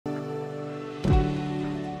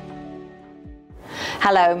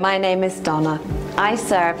Hello, my name is Donna. I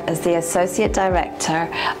serve as the Associate Director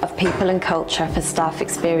of People and Culture for Staff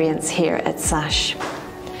Experience here at SASH.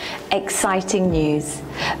 Exciting news.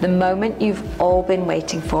 The moment you've all been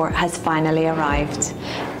waiting for has finally arrived.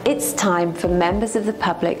 It's time for members of the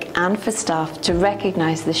public and for staff to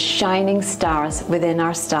recognise the shining stars within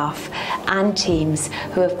our staff and teams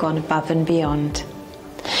who have gone above and beyond.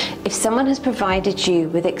 If someone has provided you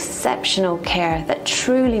with exceptional care that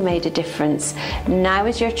truly made a difference, now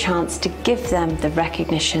is your chance to give them the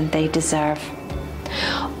recognition they deserve.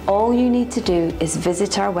 All you need to do is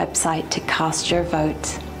visit our website to cast your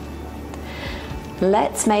vote.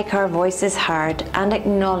 Let's make our voices heard and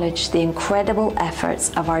acknowledge the incredible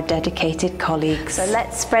efforts of our dedicated colleagues. So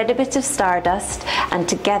let's spread a bit of stardust, and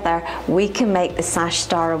together we can make the SASH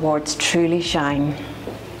Star Awards truly shine.